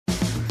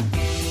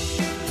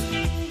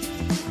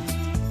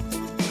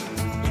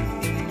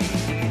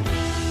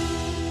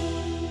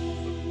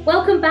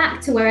Welcome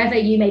back to wherever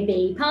you may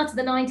be, part of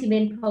the 90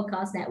 Min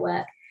Podcast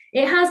Network.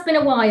 It has been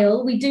a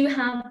while. We do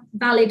have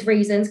valid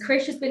reasons.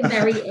 Chris has been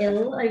very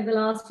ill over the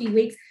last few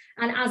weeks.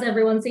 And as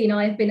everyone's seen,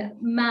 I have been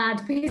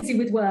mad busy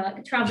with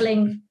work,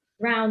 traveling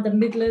around the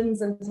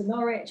Midlands and to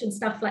Norwich and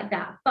stuff like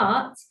that.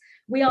 But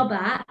we are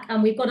back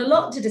and we've got a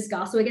lot to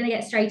discuss. So we're going to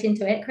get straight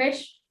into it.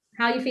 Chris,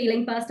 how are you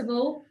feeling, first of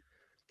all?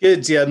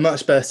 Good, yeah,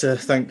 much better,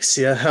 thanks.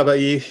 Yeah, how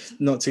about you?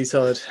 Not too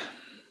tired?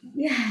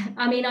 Yeah,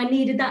 I mean, I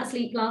needed that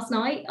sleep last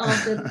night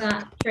after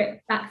that trip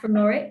back from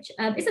Norwich.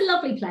 It's a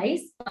lovely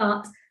place,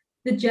 but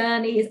the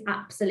journey is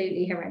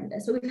absolutely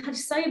horrendous. So we've had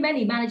so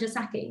many manager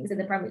sackings in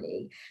the Premier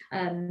League.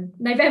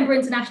 November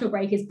international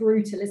break is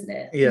brutal, isn't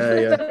it?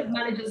 Yeah.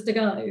 Managers to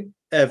go.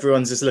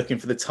 Everyone's just looking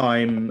for the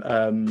time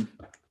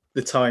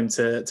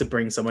to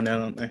bring someone in,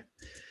 aren't they?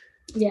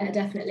 Yeah,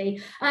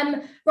 definitely.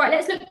 Right,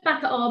 let's look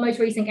back at our most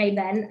recent game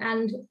then.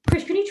 And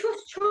Chris, can you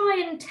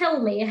try and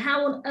tell me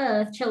how on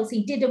earth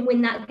Chelsea didn't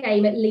win that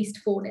game at least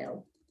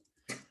 4-0?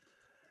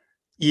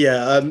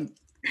 Yeah,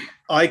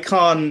 I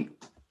can't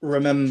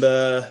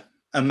remember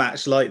a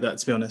match like that,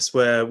 to be honest,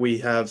 where we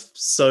have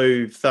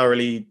so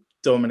thoroughly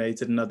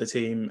dominated another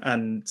team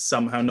and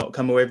somehow not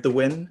come away with the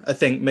win. I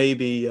think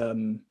maybe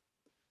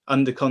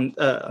under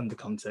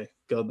Conte.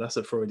 God, that's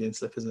a Freudian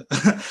slip, isn't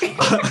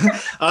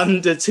it?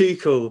 Under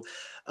Tuchel,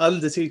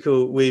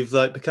 we've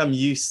become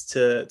used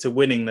to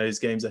winning those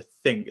games. I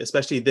think,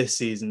 especially this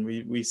season,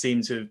 we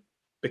seem to have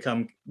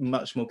become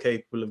much more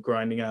capable of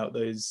grinding out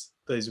those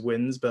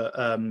wins. But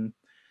I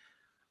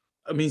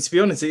mean, to be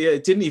honest,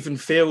 it didn't even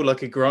feel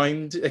like a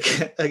grind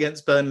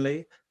against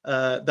Burnley.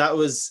 I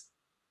was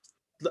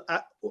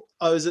at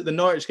the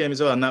Norwich game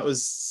as well, and that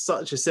was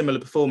such a similar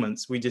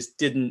performance. We just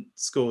didn't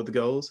score the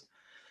goals.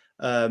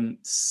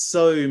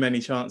 So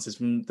many chances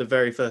from the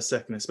very first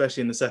second,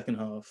 especially in the second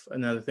half.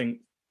 And I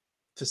think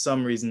for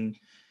some reason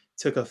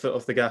took our foot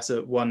off the gas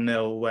at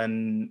 1-0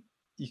 when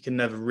you can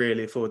never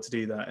really afford to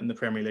do that in the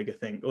Premier League, I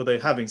think. Although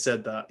having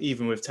said that,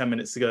 even with 10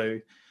 minutes to go,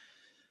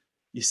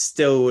 you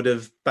still would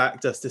have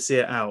backed us to see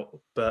it out.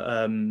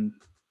 But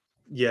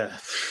yeah,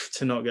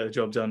 to not get the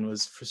job done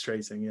was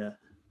frustrating, yeah.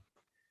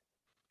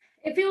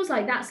 It feels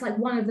like that's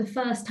one of the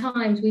first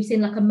times we've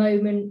seen a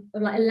moment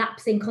of a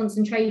lapse in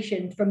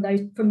concentration from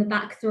the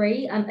back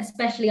three,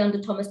 especially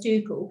under Thomas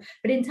Tuchel.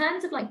 But in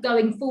terms of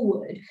going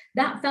forward,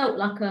 that felt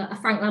like a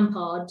Frank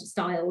Lampard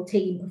style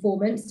team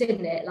performance,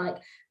 didn't it?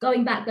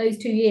 Going back those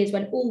 2 years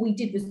when all we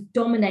did was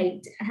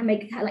dominate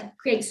and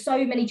create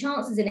so many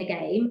chances in a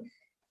game,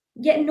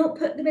 yet not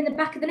put them in the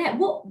back of the net.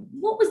 What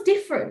was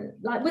different?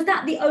 Was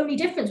that the only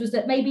difference? Was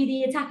that maybe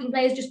the attacking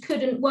players just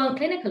weren't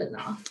clinical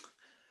enough?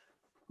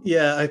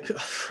 Yeah,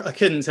 I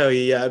couldn't tell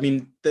you. Yeah, I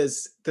mean,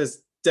 there's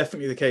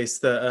definitely the case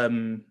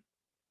that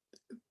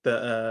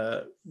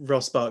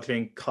Ross Barkley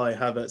and Kai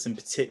Havertz in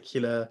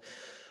particular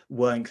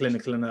weren't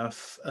clinical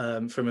enough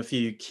from a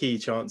few key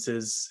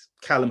chances.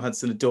 Callum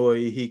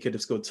Hudson-Odoi, he could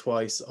have scored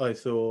twice. I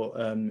thought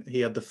he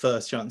had the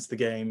first chance of the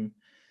game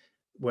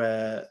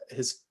where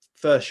his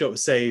first shot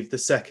was saved. The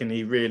second,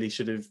 he really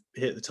should have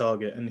hit the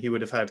target, and he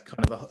would have had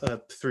kind of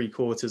a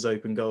 3/4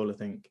 open goal, I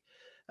think.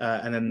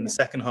 And then the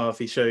second half,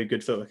 he showed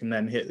good footwork and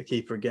then hit the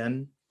keeper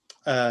again.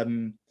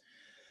 And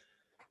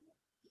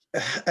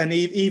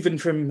even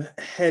from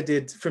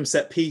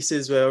set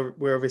pieces, where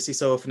we're obviously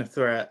so often a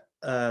threat,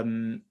 I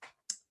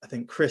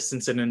think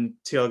Christensen and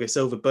Thiago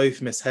Silva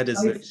both miss headers,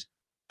 which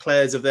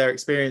players of their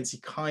experience,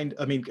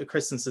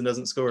 Christensen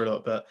doesn't score a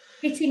lot, but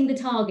hitting the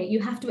target,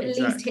 you have to at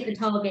least hit the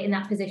target in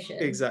that position.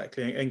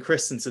 Exactly. And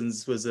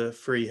Christensen's was a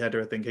free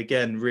header, I think,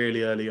 again,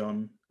 really early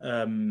on.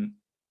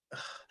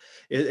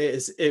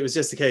 It was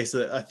just a case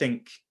that I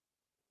think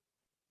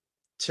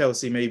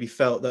Chelsea maybe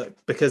felt that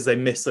because they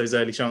missed those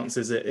early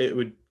chances, it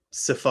would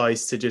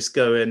suffice to just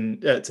go in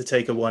to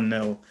take a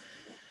 1-0.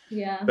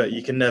 Yeah. But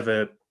you can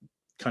never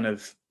kind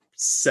of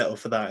settle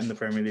for that in the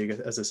Premier League,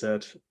 as I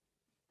said.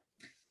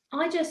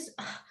 I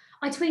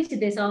tweeted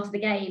this after the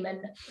game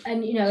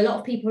and a lot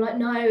of people were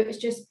no, it's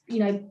just,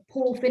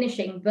 poor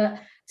finishing. But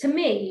to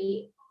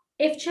me,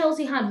 if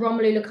Chelsea had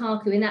Romelu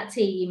Lukaku in that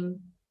team,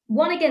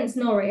 1 against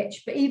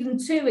Norwich, but even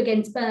 2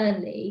 against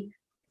Burnley,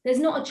 there's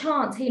not a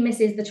chance he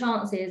misses the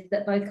chances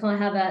that both Kai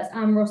Havertz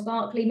and Ross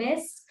Barkley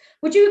missed.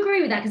 Would you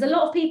agree with that? Because a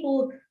lot of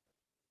people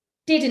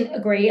didn't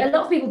agree. A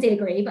lot of people did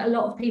agree, but a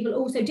lot of people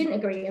also didn't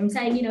agree. I'm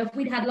saying, if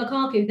we'd had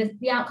Lukaku,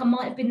 the outcome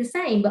might have been the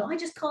same, but I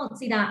just can't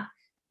see that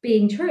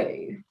being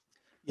true.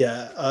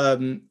 Yeah,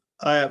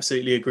 I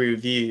absolutely agree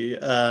with you.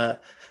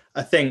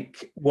 I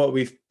think what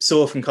we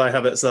saw from Kai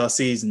Havertz last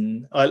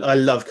season, I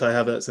love Kai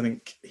Havertz. I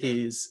think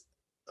he's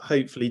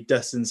hopefully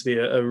destined to be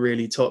a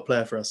really top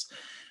player for us.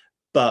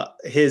 But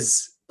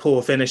his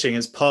poor finishing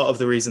is part of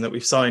the reason that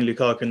we've signed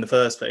Lukaku in the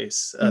first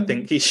place. I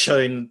think he's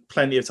shown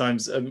plenty of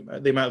times,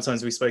 the amount of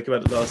times we spoke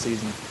about it last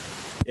season,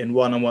 in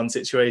one-on-one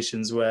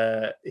situations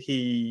where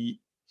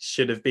he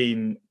should have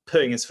been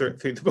putting his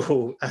foot through the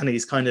ball, and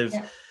he's kind of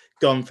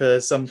gone for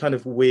some kind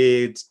of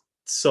weird,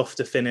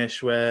 softer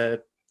finish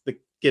where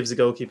gives the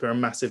goalkeeper a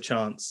massive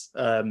chance.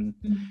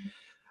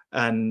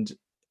 And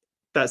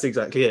That's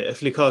exactly it. If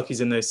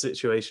Lukaku's in those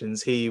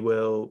situations, he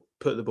will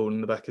put the ball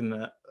in the back of the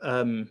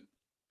net.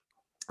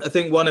 I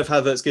think one of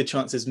Havertz's good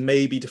chances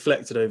maybe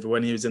deflected over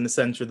when he was in the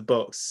centre of the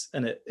box,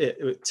 and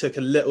it took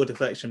a little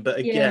deflection. But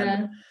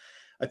again,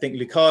 I think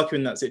Lukaku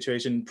in that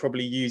situation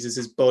probably uses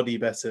his body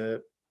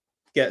better,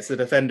 gets the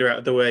defender out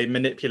of the way,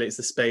 manipulates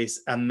the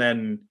space, and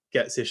then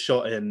gets his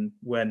shot in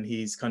when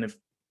he's kind of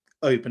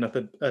open up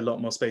a lot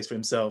more space for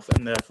himself,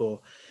 and therefore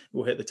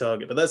will hit the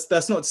target. But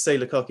that's not to say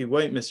Lukaku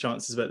won't miss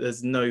chances, but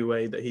there's no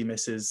way that he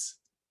misses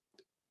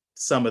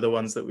some of the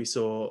ones that we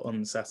saw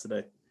on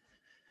Saturday.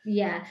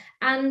 Yeah,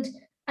 and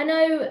I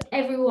know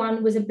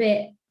everyone was a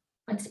bit,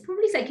 I'd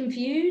probably say,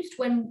 confused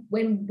when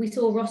we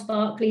saw Ross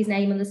Barkley's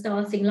name in the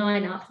starting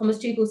lineup. Thomas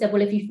Tuchel said,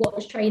 well, if you've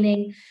watched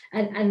training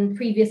and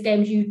previous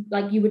games, you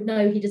would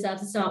know he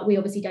deserves to start. We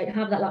obviously don't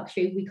have that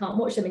luxury. We can't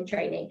watch them in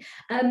training.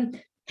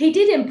 He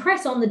did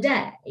impress on the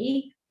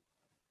day,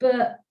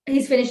 but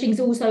his finishing's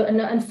also,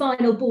 and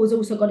final ball's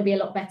also got to be a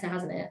lot better,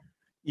 hasn't it?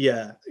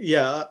 Yeah.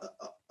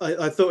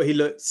 I thought he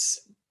looked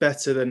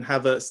better than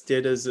Havertz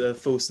did as a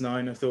false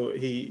nine. I thought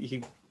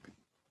he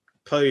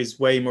posed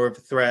way more of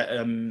a threat.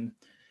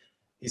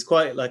 He's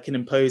quite like an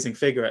imposing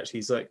figure, actually.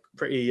 He's like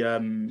pretty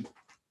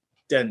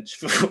dense,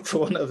 for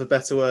want of a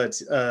better word.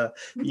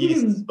 He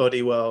uses his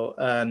body well,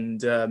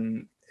 and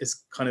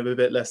is kind of a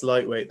bit less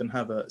lightweight than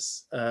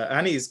Havertz.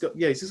 And he's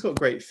just got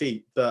great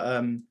feet.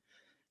 But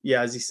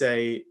as you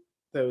say,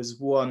 there was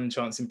one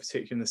chance in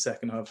particular in the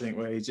second half, I think,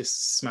 where he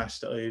just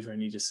smashed it over,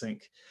 and you just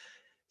think,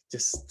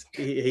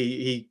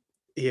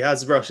 he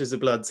has rushes of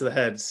blood to the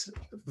head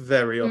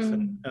very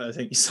often. And I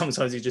think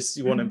sometimes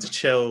you want him to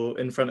chill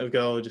in front of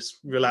goal, just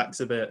relax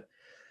a bit.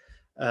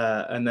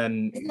 And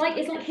then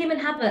it's like him and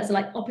Havertz are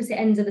like opposite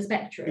ends of the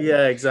spectrum.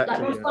 Yeah, exactly.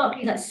 Like Ross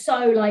Barkley's like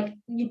so like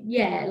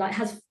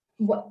has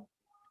what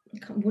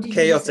did you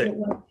chaotic.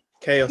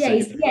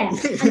 Chaotic. Yeah. And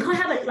Kai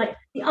Havertz like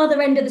the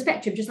other end of the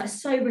spectrum, just like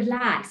so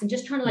relaxed and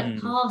just trying to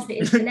like pass it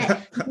into the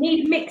net. You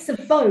need a mix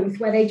of both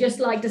where they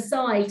just like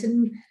decide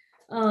to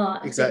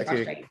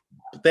exactly.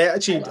 They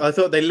actually, I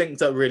thought they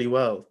linked up really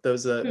well. There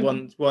was a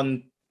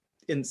one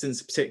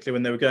instance, particularly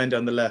when they were going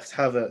down the left.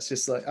 Havertz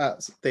just like I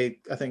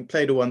think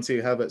played a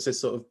 1-2. Havertz just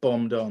sort of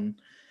bombed on.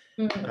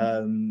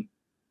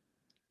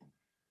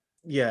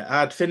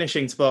 Add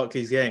finishing to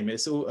Barkley's game. I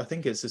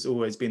think it's just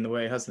always been the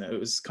way, hasn't it? It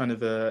was kind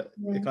of it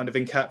kind of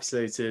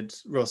encapsulated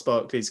Ross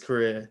Barkley's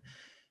career.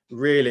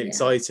 Really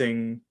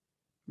exciting,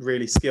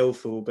 really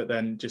skillful, but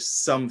then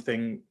just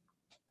something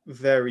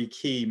very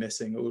key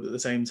missing all at the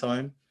same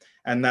time.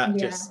 And that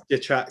just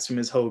detracts from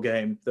his whole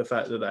game, the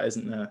fact that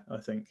isn't there, I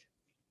think,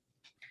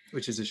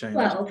 which is a shame.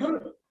 Well,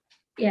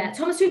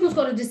 Thomas Tuchel's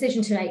got a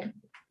decision to make.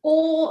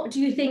 Or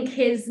do you think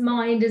his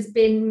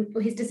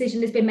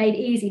decision has been made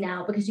easy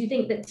now? Because you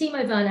think that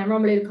Timo Werner and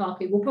Romelu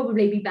Lukaku will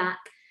probably be back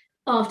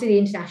after the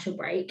international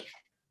break.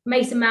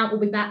 Mason Mount will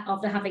be back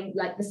after having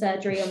like the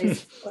surgery on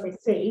his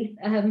teeth.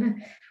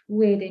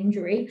 Weird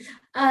injury.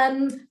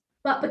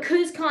 But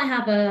because Kai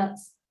Havertz,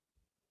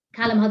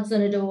 Callum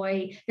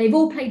Hudson-Odoi, they've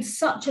all played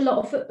such a lot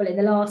of football in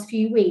the last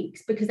few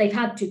weeks because they've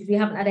had to, because we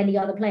haven't had any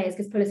other players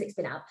because Pulisic's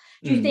been out.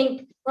 Do you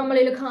think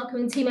Romelu Lukaku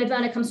and Timo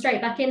Werner come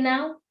straight back in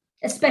now,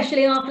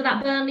 especially after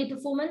that Burnley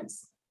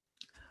performance?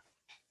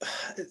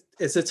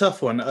 It's a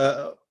tough one.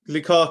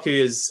 Lukaku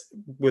is,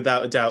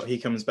 without a doubt, he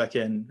comes back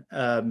in.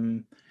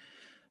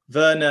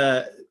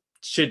 Werner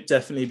should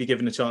definitely be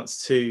given a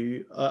chance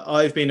too.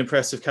 I've been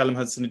impressed with Callum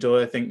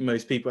Hudson-Odoi. I think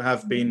most people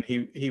have been.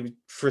 He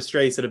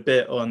frustrated a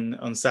bit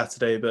on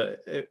Saturday,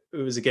 but it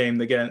was a game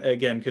that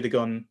again could have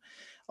gone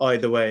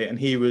either way. And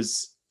he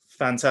was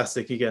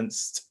fantastic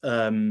against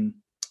Norwich,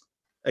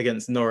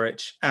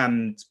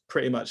 and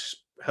pretty much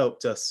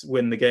helped us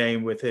win the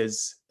game with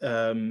his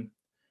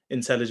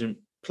intelligent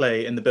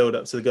play in the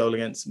build-up to the goal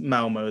against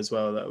Malmo as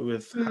well. That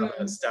with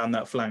Havertz down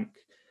that flank.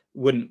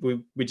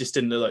 We just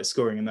didn't look like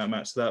scoring in that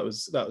match. So that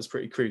was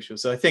pretty crucial.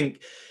 So I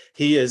think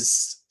he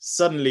is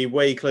suddenly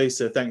way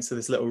closer, thanks to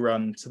this little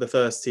run, to the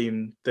first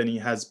team than he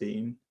has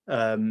been.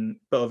 But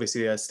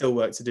obviously there's still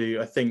work to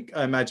do. I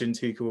imagine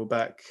Tuchel will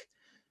back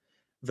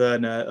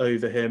Werner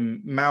over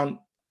him. Mount,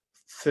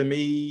 for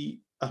me,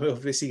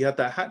 obviously he had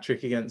that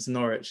hat-trick against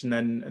Norwich and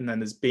then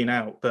has been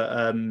out,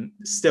 but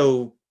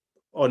still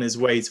on his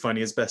way to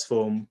finding his best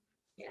form.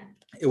 Yeah.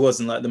 It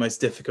wasn't like the most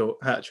difficult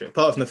hat-trick.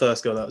 Apart from the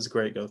first goal, that was a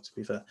great goal, to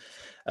be fair.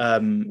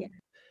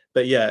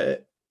 But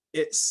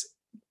it's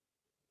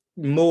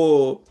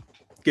more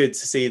good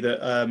to see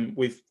that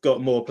we've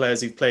got more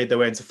players who've played their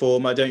way into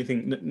form. I don't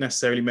think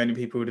necessarily many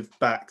people would have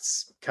backed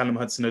Callum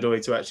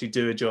Hudson-Odoi to actually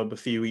do a job a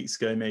few weeks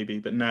ago, maybe,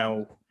 but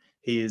now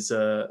he is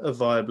a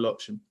viable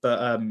option.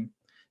 But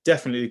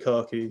definitely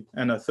Lukaku,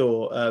 and I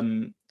thought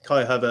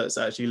Kai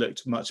Havertz actually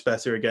looked much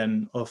better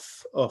again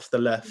off the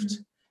left.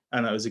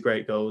 And that was a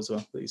great goal as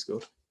well that he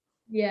scored.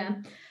 Yeah,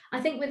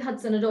 I think with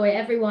Hudson-Odoi,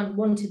 everyone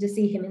wanted to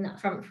see him in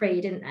that front three,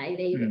 didn't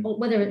they?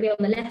 Whether it be on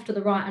the left or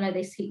the right, I know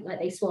they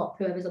swap.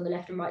 Whoever's on the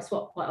left and right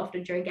swap quite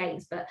often during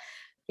games. But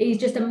he's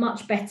just a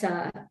much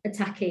better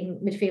attacking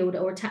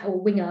midfielder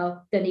or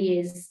winger than he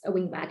is a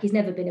wing back. He's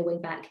never been a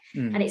wing back,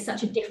 and it's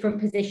such a different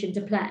position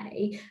to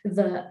play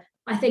that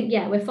I think,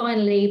 yeah, we're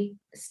finally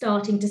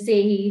starting to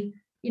see,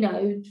 you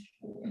know,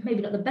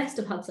 maybe not the best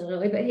of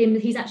Hudson-Odoi, but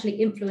he's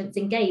actually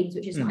influencing games,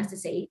 which is nice to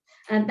see.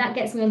 And that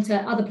gets me on to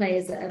other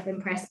players that have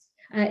impressed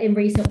in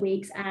recent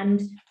weeks,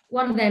 and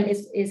one of them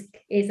is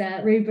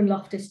Ruben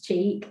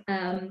Loftus-Cheek.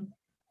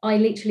 I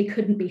literally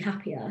couldn't be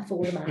happier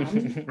for the man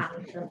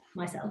and for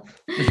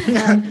myself.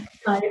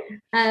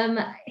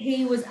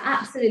 He was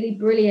absolutely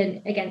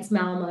brilliant against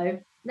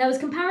Malmo. There was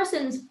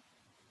comparisons.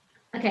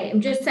 Okay,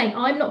 I'm just saying,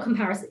 I'm not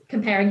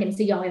comparing him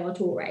to Yaya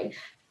Toure,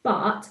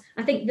 but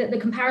I think that the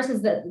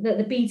comparisons that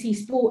the BT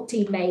Sport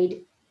team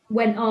made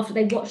when after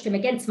they watched him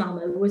against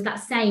Malmo was that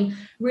same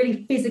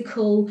really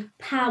physical,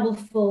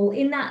 powerful,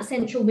 in that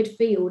central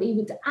midfield. He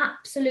was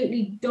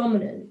absolutely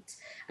dominant.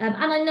 And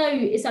I know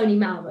it's only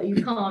Malmo.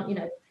 You can't, you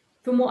know,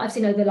 from what I've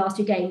seen over the last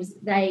 2 games,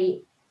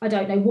 I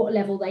don't know what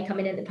level they come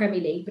in at the Premier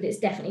League, but it's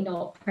definitely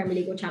not Premier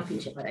League or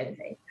Championship, I don't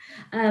think.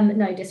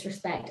 No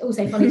disrespect.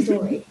 Also, funny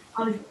story.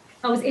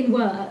 I was in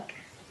work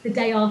the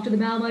day after the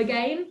Malmo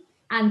game,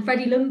 and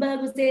Freddie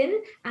Lundberg was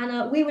in,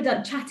 and we were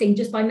chatting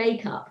just by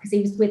makeup because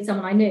he was with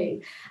someone I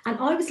knew, and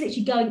I was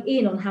literally going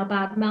in on how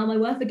bad Malmo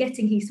were,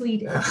 forgetting he's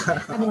Swedish.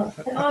 and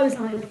I was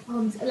like,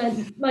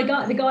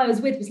 the guy I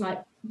was with was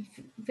like,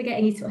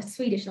 forgetting he's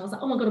Swedish, and I was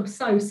like, oh my god, I'm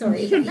so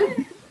sorry. He's like,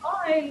 no,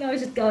 fine. I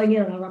was just going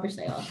in on how rubbish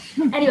they are.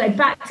 Anyway,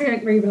 back to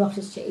Ruben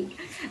Loftus-Cheek.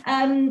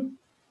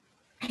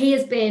 He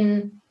has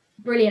been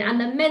brilliant, and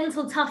the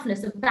mental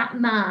toughness of that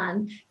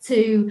man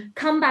to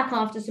come back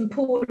after some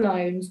poor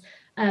loans,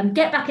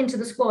 get back into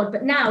the squad,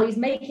 but now he's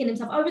making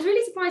himself. I was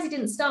really surprised he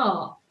didn't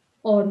start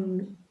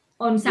on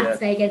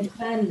Saturday against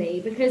Burnley,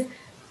 because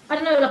I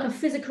don't know, like a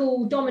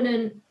physical,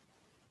 dominant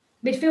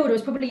midfielder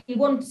was probably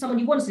someone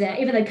you wanted there,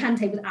 even though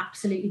Kante was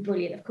absolutely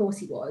brilliant. Of course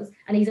he was,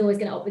 and he's always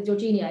going to opt with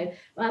Jorginho.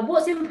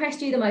 What's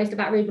impressed you the most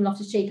about Ruben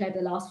Loftus-Cheek over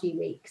the last few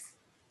weeks?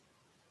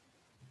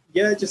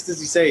 Yeah, just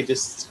as you say,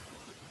 just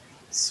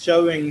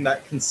showing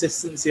that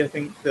consistency. I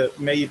think that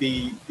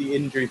maybe the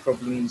injury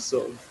problems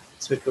sort of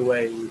took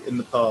away in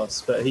the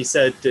past, but he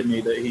said, didn't he,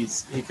 that he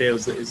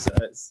feels that he's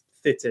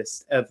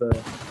fittest ever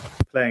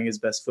playing his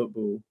best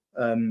football,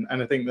 and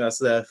I think that's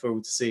there for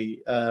all to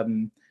see.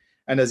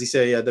 And as you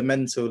say, yeah, the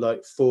mental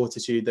like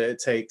fortitude that it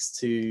takes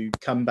to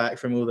come back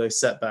from all those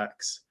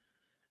setbacks.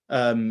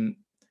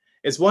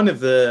 It's one of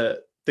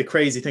the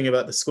crazy thing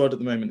about the squad at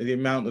the moment, the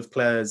amount of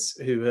players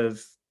who have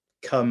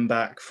come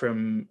back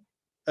from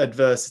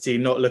adversity,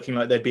 not looking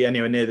like they'd be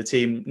anywhere near the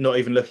team, not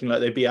even looking like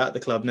they'd be at the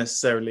club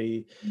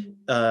necessarily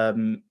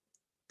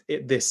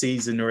this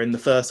season, or in the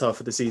first half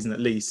of the season at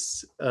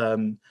least.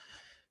 Ruben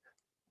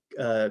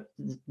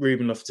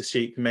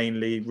Loftus-Cheek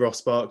mainly,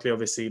 Ross Barkley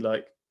obviously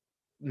like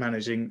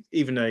managing,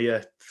 even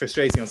though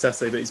frustrating on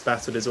Saturday, but he's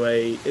battled his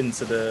way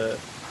into the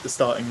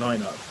starting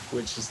lineup,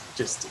 which is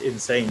just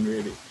insane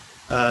really.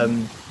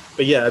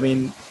 But yeah, I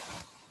mean,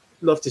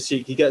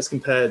 Loftus-Cheek, he gets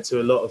compared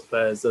to a lot of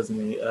players, doesn't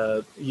he?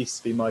 He used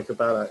to be Michael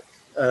Ballack.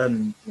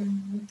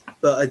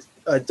 But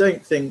I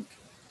don't think,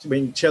 I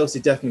mean, Chelsea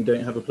definitely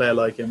don't have a player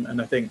like him,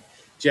 and I think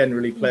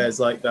generally players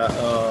like that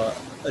are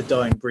a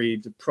dying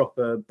breed, a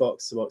proper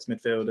box-to-box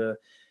midfielder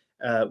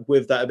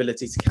with that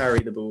ability to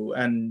carry the ball.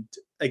 And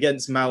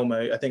against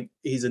Malmo, I think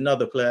he's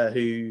another player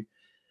who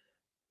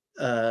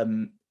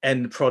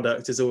end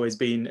product has always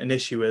been an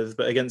issue with,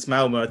 but against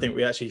Malmo, I think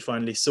we actually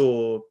finally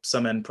saw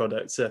some end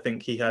products. I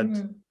think he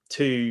had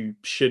 2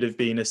 should have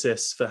been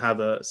assists for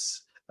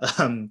Havertz,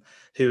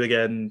 who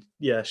again,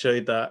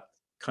 showed that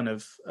kind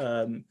of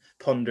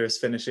ponderous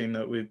finishing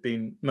that we've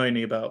been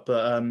moaning about.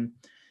 But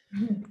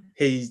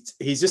he's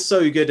just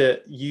so good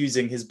at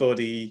using his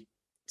body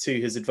to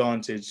his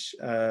advantage,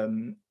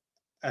 and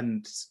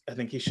I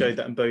think he showed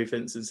that in both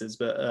instances.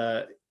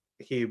 But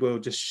he will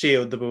just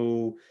shield the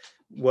ball,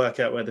 work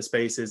out where the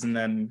space is, and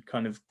then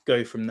kind of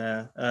go from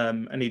there.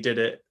 And he did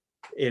it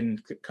in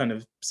kind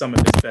of some of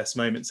his best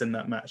moments in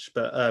that match.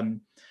 But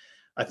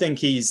I think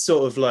he's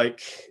sort of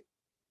like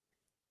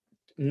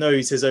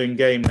knows his own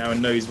game now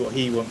and knows what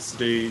he wants to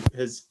do,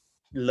 has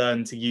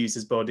learned to use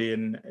his body,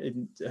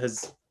 and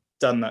has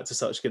done that to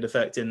such good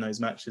effect in those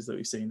matches that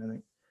we've seen, I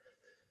think.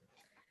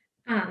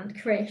 And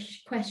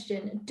Krish,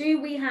 question,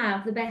 do we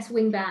have the best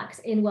wing backs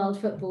in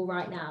world football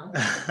right now?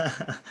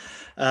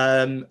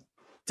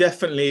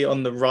 Definitely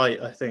on the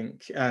right, I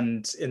think.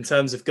 And in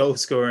terms of goal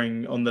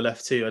scoring on the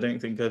left too, I don't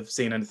think I've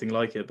seen anything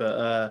like it.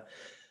 But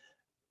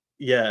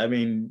I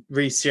mean,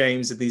 Reece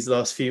James in these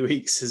last few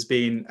weeks has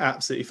been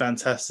absolutely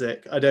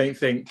fantastic. I don't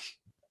think,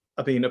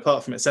 I mean,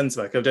 apart from at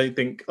centre-back, I don't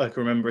think I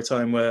can remember a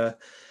time where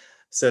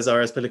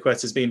Cesar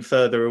Azpilicueta has been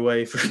further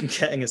away from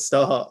getting a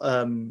start,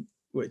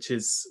 which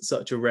is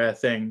such a rare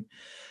thing.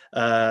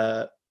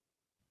 But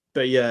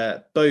yeah,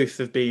 both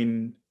have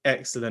been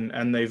excellent,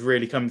 and they've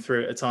really come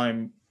through at a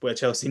time where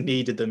Chelsea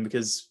needed them,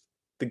 because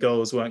the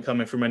goals weren't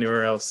coming from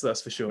anywhere else,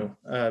 that's for sure.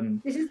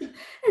 This is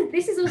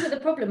this is also the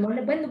problem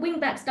when the wing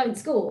backs don't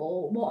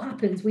score. What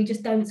happens? We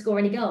just don't score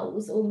any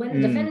goals, or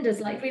when the defenders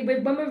when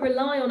we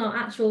rely on our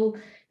actual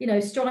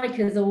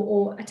strikers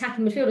or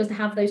attacking midfielders to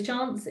have those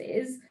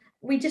chances,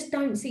 we just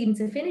don't seem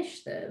to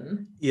finish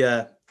them.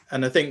 Yeah,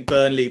 and I think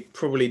Burnley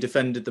probably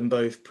defended them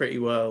both pretty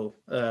well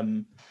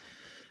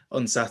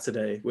on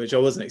Saturday, which I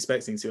wasn't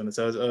expecting, to be honest.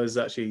 I was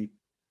actually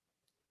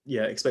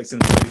expecting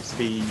them to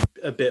be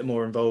a bit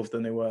more involved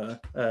than they were.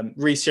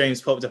 Reece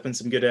James popped up in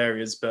some good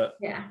areas, but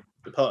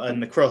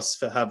and the cross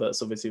for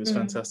Havertz obviously was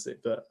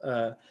fantastic, but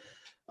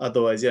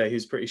otherwise, he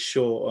was pretty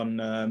short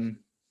on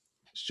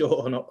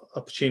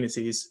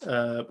opportunities,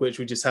 which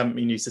we just haven't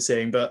been used to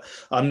seeing. But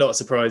I'm not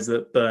surprised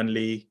that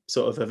Burnley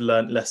sort of have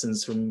learnt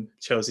lessons from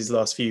Chelsea's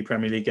last few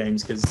Premier League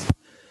games, because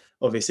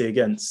obviously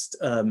against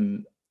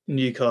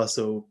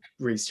Newcastle,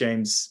 Reece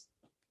James'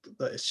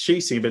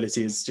 shooting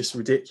ability is just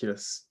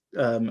ridiculous.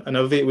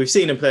 And we've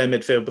seen him play in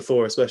midfield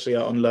before, especially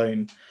out on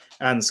loan,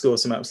 and score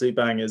some absolute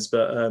bangers.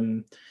 But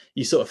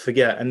you sort of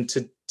forget, and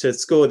to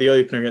score the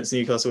opener against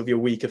Newcastle with your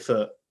weaker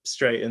foot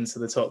straight into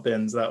the top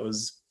bins, that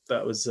was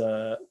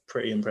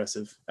pretty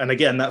impressive. And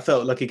again, that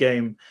felt like a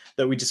game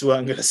that we just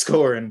weren't going to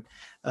score in.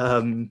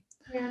 I've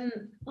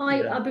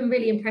been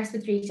really impressed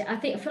with Reece. I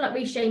feel like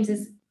Reece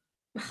James's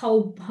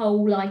whole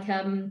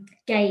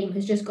game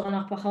has just gone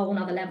up a whole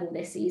another level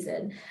this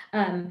season.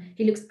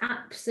 He looks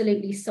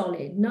absolutely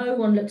solid. No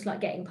one looks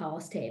like getting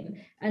past him,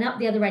 and up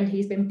the other end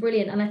he's been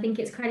brilliant. And I think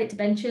it's credit to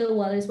Ben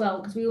Chilwell as well,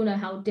 because we all know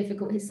how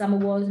difficult his summer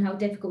was and how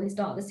difficult his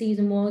start of the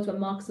season was when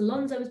Marcus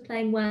Alonso was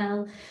playing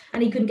well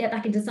and he couldn't get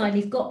back into the side.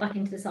 He's got back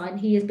into the side and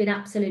he has been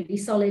absolutely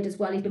solid as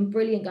well. He's been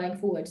brilliant going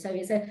forward, so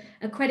it's a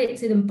credit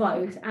to them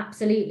both,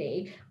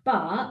 absolutely.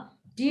 But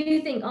do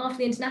you think after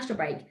the international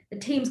break, the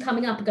teams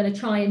coming up are going to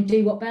try and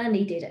do what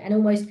Burnley did and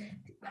almost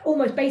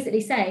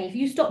basically say, if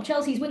you stop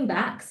Chelsea's wing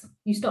backs,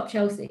 you stop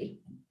Chelsea?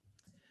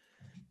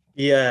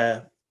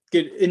 Yeah,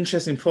 good,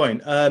 interesting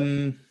point.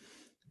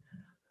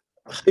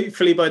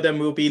 Hopefully by then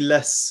we'll be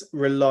less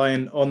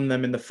reliant on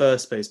them in the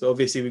first place. But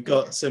obviously we've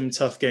got some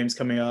tough games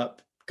coming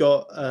up.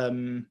 Got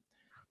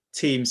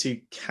teams who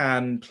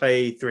can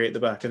play three at the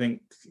back. I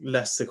think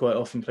Leicester quite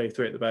often play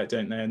three at the back,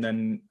 don't they? And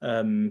then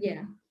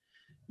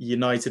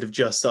United have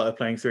just started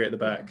playing three at the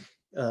back.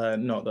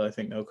 Not that I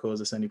think they'll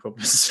cause us any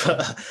problems,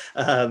 but,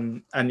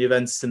 and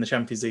Juventus in the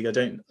Champions League, I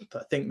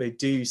think they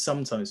do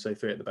sometimes play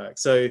three at the back.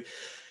 So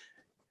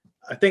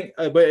I think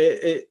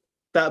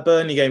that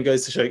Burnley game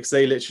goes to show, because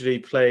they literally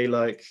play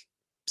like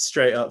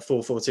straight up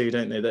 4-4-2,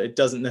 don't they? That it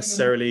doesn't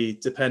necessarily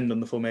depend on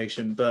the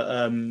formation,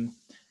 but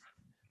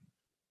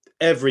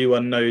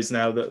everyone knows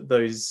now that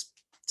those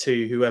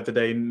two, whoever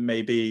they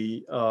may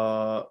be,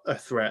 are a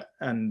threat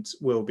and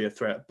will be a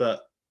threat.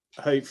 But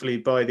hopefully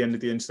by the end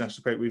of the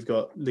international break, we've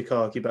got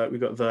Lukaku back,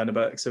 we've got Werner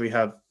back, so we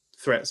have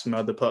threats from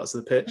other parts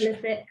of the pitch.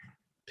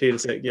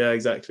 Pulisic, yeah,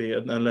 exactly.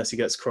 Unless he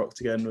gets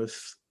crocked again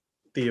with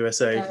the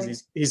USA,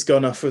 because he's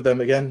gone off with them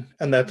again,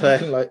 and they're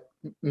playing like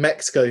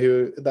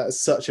Mexico,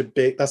 that's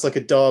like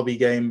a derby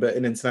game, but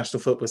in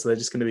international football, so they're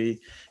just going to be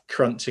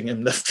crunching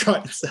him left,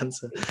 right, and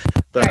centre.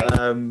 But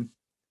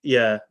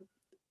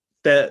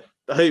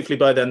hopefully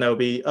by then there'll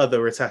be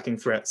other attacking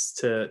threats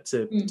to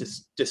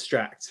just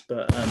distract.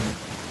 But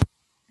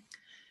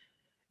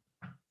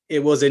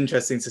it was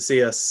interesting to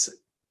see us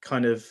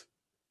kind of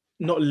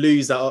not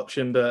lose that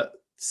option, but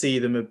see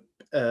them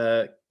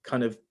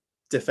kind of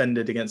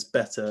defended against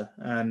better.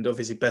 And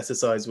obviously better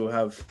sides will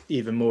have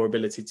even more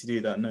ability to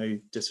do that. No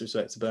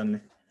disrespect to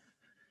Burnley.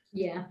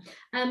 Yeah,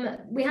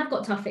 we have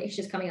got tough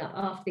fixtures coming up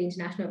after the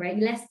international break.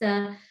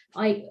 Leicester,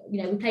 we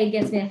played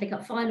against the FA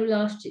Cup final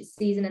last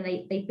season and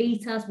they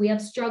beat us. We have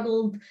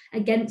struggled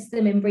against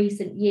them in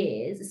recent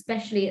years,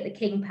 especially at the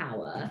King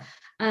Power.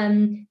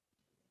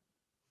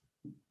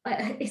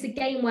 It's a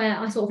game where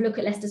I sort of look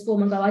at Leicester's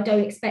form and go, I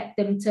don't expect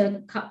them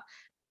to cut.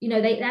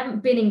 They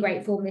haven't been in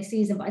great form this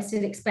season, but I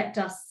still expect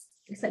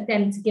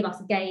them to give us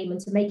a game and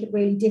to make it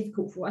really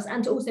difficult for us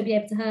and to also be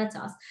able to hurt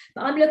us.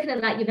 But I'm looking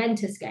at that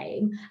Juventus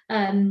game,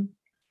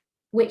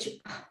 which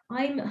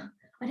I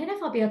don't know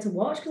if I'll be able to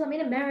watch because I'm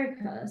in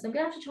America. So I'm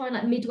going to have to try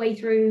and midway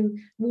through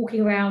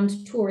walking around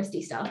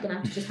touristy stuff, I'm going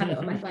to have to just have it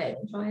on my phone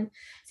and try and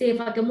see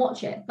if I can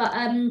watch it. But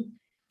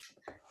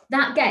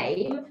that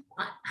game,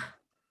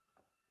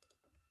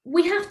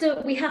 we have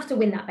to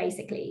win that,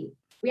 basically.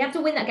 We have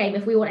to win that game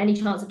if we want any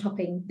chance of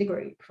topping the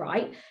group,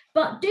 right?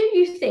 But do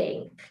you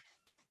think,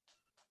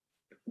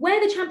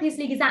 where the Champions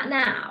League is at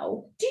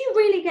now, do you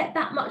really get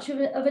that much of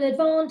an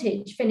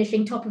advantage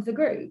finishing top of the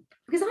group?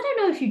 Because I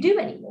don't know if you do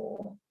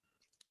anymore.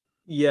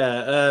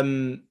 Yeah,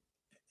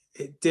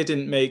 it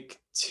didn't make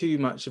too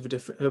much of a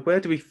difference. I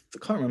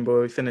can't remember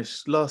where we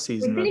finished last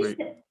season. We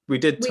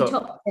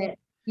topped it.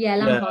 Yeah,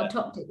 Lampard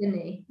topped it,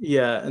 didn't he?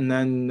 Yeah, and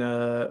then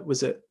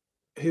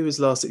who was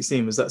last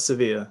 16? Was that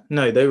Sevilla?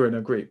 No, they were in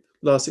a group.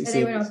 Last 16.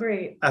 They were in a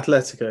group.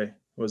 Atletico,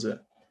 was it?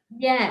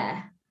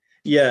 Yeah.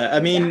 Yeah, I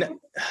mean,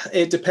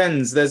 it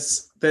depends.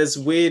 There's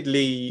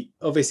weirdly,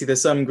 obviously,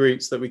 there's some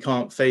groups that we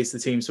can't face the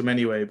teams from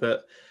anyway,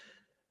 but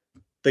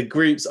the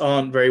groups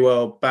aren't very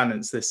well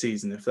balanced this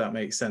season, if that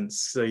makes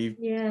sense. So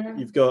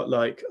you've got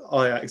like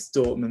Ajax,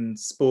 Dortmund,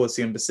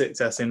 Sporting, and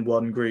Besiktas in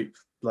one group.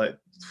 Like,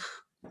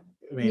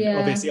 I mean,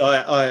 obviously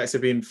Ajax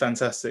have been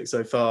fantastic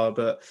so far,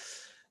 but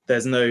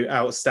there's no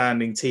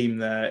outstanding team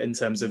there in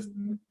terms of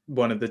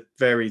one of the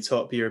very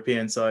top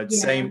European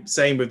sides.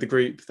 Same with the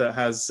group that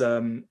has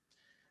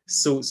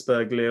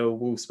Salzburg, Lille,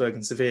 Wolfsburg,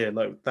 and Sevilla.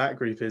 Like, that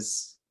group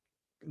is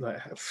like,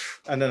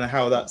 I don't know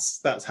how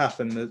that's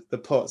happened. The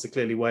pots are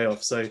clearly way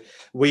off. So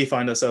we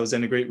find ourselves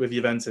in a group with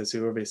Juventus,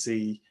 who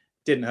obviously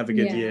didn't have a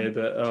good year,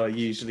 but are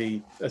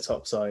usually a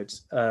top side.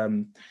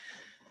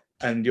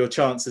 And your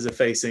chances of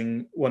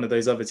facing one of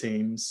those other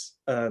teams,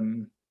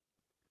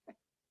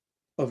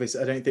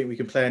 obviously, I don't think we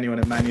can play anyone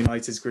in Man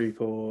United's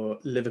group or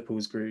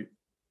Liverpool's group,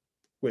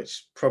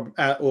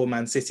 or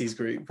Man City's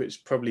group,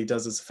 which probably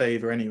does us a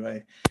favour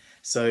anyway.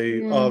 So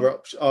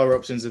our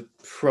options are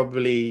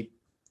probably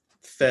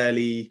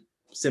fairly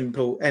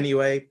simple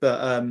anyway.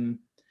 But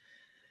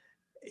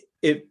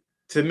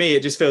for me,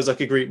 it just feels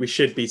like a group we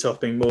should be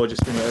topping more,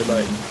 just from a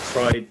like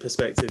pride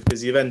perspective,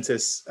 because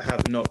Juventus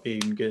have not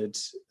been good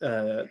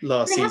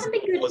last season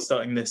or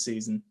starting this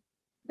season.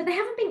 But they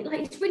haven't been, like,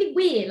 it's really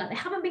weird. Like, they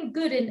haven't been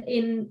good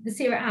in the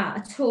Serie A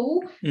at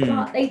all.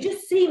 But they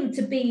just seem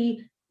to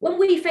be, when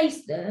we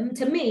faced them,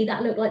 to me,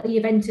 that looked like the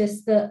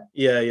Juventus that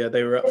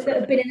they were up that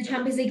have been in the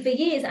Champions League for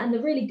years, and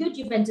the really good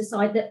Juventus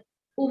side that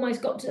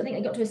almost got to, I think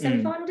they got to a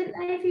semi-final, didn't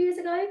they, a few years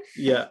ago?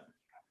 Yeah,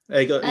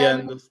 they got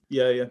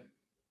yeah.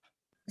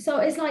 So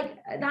it's like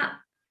that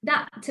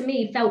to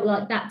me felt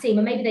like that team,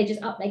 and maybe they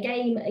just upped their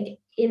game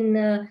in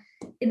the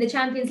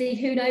Champions League.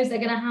 Who knows? They're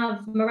going to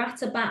have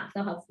Morata back.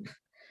 They'll have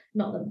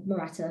not the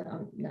Morata,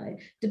 no,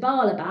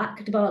 Dybala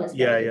back. Dybala's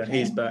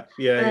he's back.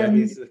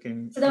 He's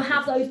looking. So they'll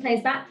have those players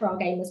back for our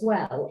game as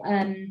well.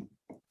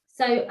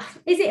 So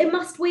is it a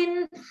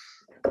must-win?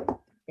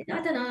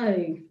 I don't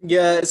know.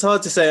 Yeah, it's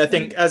hard to say. I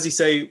think, as you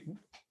say,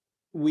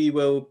 we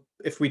will.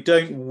 If we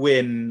don't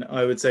win,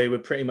 I would say we're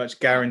pretty much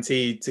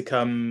guaranteed to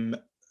come.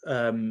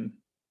 Pretty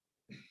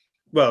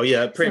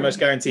much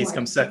guaranteed to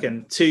come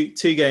second. Two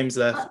games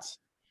left.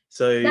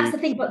 So that's the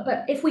thing.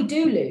 But if we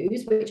do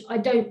lose, which I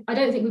don't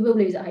think we will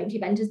lose at home to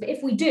Juventus, but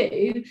if we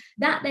do,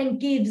 that then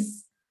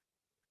gives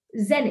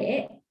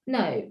Zenit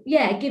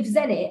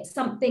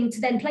something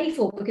to then play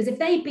for, because if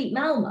they beat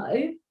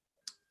Malmo,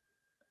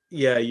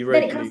 you're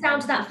right. Then it comes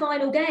down to that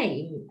final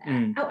game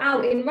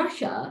out in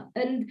Russia,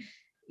 and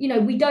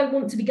we don't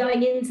want to be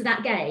going into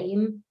that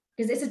game,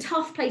 because it's a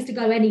tough place to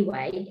go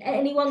anyway.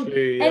 Any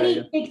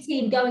big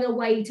team going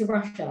away to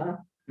Russia,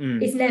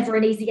 it's never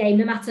an easy game,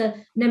 no matter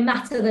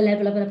the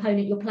level of an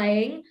opponent you're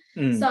playing.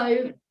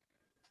 So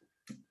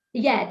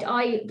I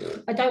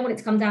don't want it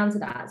to come down to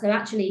that. So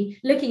actually,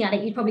 looking at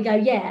it, you'd probably go,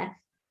 it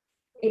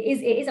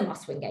is a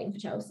must-win game for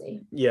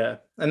Chelsea. Yeah,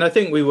 and I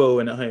think we will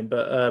win at home,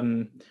 but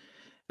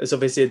it's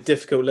obviously a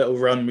difficult little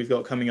run we've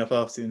got coming up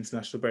after the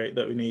international break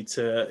that we need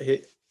to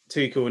hit.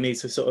 Tuchel will need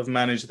to sort of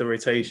manage the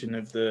rotation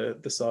of the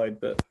side,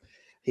 but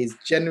he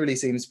generally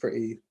seems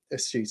pretty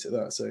astute at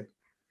that. So,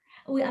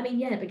 I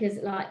mean, because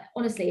like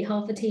honestly,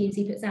 half the teams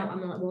he puts out,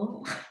 I'm like,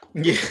 what?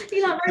 Yeah,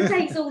 he like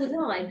rotates all the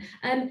time.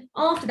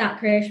 After that,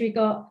 Chris, we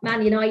got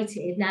Man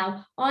United.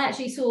 Now, I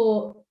actually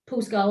saw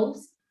Paul Scholes,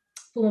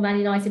 former Man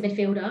United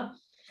midfielder,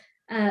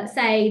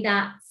 say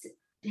that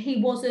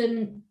he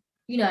wasn't.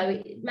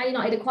 Man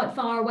United are quite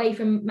far away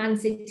from Man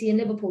City and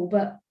Liverpool,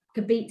 but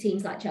could beat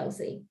teams like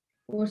Chelsea.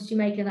 What did you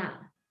make of that?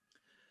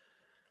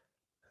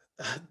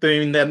 I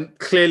mean, they're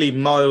clearly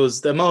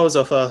miles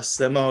off us.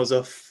 They're miles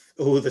off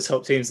all the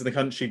top teams in the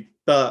country.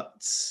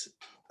 But,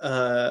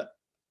 I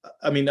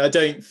mean, I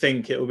don't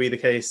think it will be the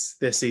case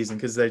this season,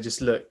 because they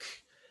just look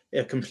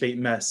a complete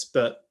mess.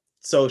 But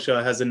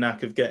Solskjaer has a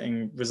knack of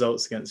getting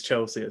results against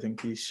Chelsea. I think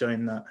he's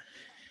shown that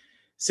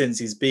since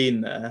he's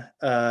been there.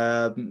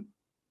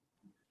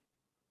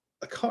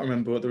 I can't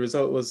remember what the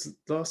result was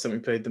last time we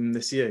played them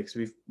this year, because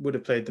we would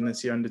have played them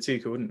this year under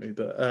Tuchel, wouldn't we?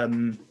 But let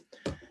me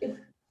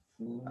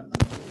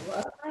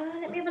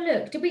have a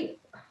look.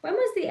 When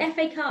was the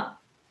FA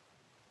Cup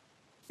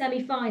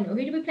semi-final?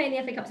 Who did we play in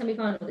the FA Cup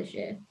semi-final this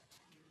year?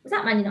 Was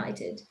that Man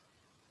United?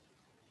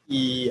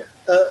 Yeah.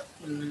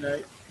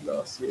 No,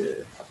 last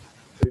year. So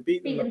we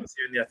beat them last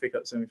year in the FA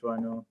Cup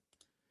semi-final.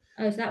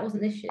 Oh, so that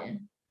wasn't this year.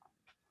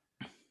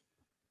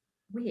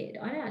 Weird.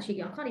 I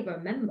can't even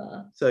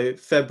remember. So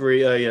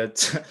February,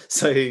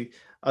 so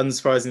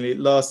unsurprisingly,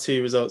 last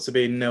two results have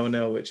been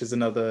 0-0, which is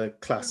another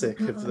classic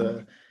of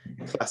the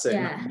classic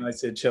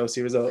United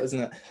Chelsea result,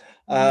 isn't it?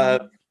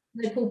 No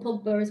Paul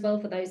Pogba as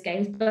well for those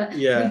games, but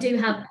we do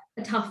have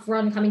a tough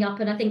run coming up,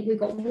 and I think we've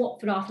got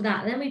Watford after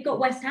that, and then we've got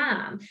West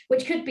Ham,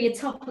 which could be a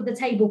top of the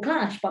table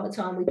clash by the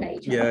time we play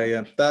each other.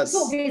 It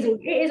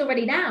is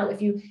already now,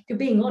 if you're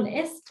being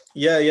honest.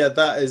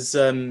 That is.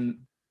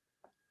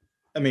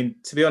 I mean,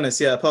 to be honest,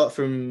 apart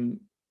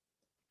from,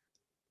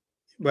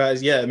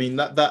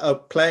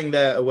 that playing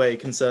there away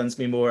concerns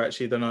me more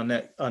actually than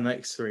our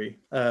next three,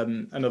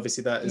 and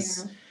obviously that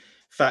is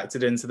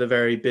factored into the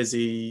very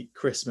busy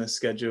Christmas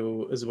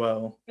schedule as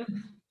well.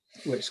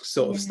 which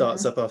sort of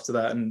starts up after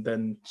that, and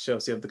then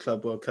Chelsea have the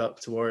Club World Cup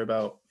to worry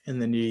about in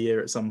the new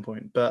year at some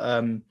point.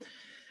 But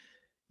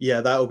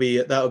yeah, that'll be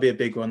a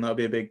big one. That'll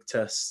be a big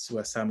test,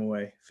 West Ham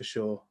away for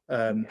sure.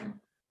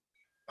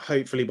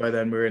 Hopefully by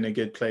then we're in a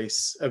good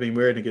place. I mean,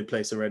 we're in a good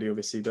place already,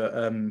 obviously, but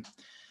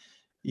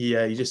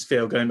yeah, you just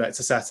feel going back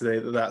to Saturday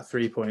that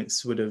 3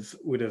 points would have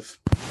put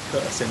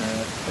us in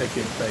a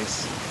good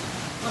place.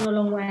 On a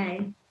long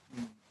way.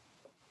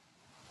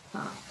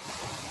 But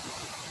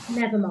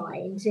never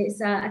mind.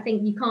 It's I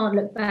think you can't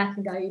look back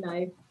and go, you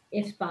know,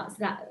 ifs, buts.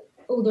 That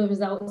all the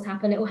results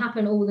happen. It will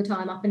happen all the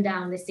time, up and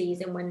down this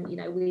season, when, you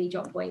know, we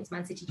drop points,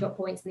 Man City drop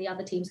points, and the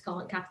other teams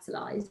can't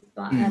capitalise.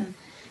 But yeah,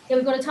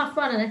 we've got a tough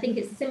run, and I think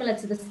it's similar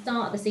to the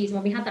start of the season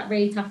when we had that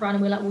really tough run,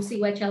 and we're like, we'll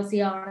see where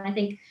Chelsea are. And I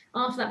think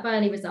after that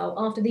Burnley result,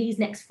 after these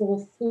next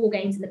four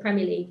games in the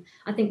Premier League,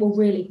 I think we'll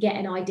really get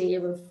an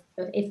idea of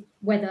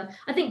whether,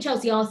 I think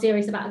Chelsea are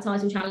serious about a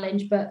title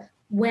challenge, but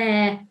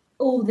where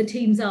all the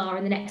teams are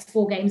in the next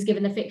 4 games,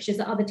 given the fixtures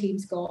that other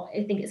teams got,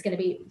 I think it's going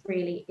to be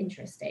really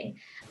interesting.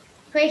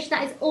 Krish,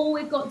 that is all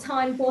we've got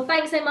time for.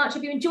 Thanks so much.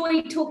 If you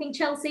enjoyed talking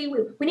Chelsea,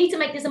 we need to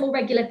make this a more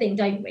regular thing,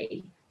 don't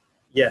we?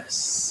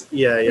 Yes.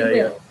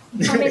 Yeah.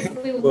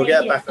 We'll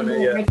get back on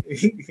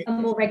it. A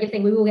more regular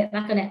thing. We will get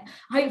back on it.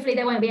 Hopefully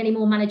there won't be any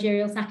more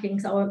managerial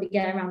sackings, so I won't be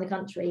going around the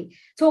country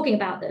talking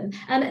about them.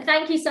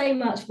 Thank you so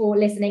much for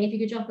listening. If you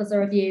could drop us a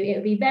review, it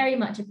would be very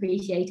much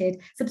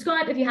appreciated.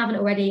 Subscribe if you haven't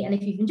already, and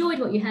if you've enjoyed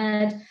what you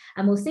heard,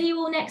 and we'll see you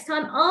all next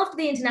time after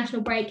the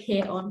international break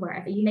here on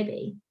Wherever You May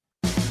Be.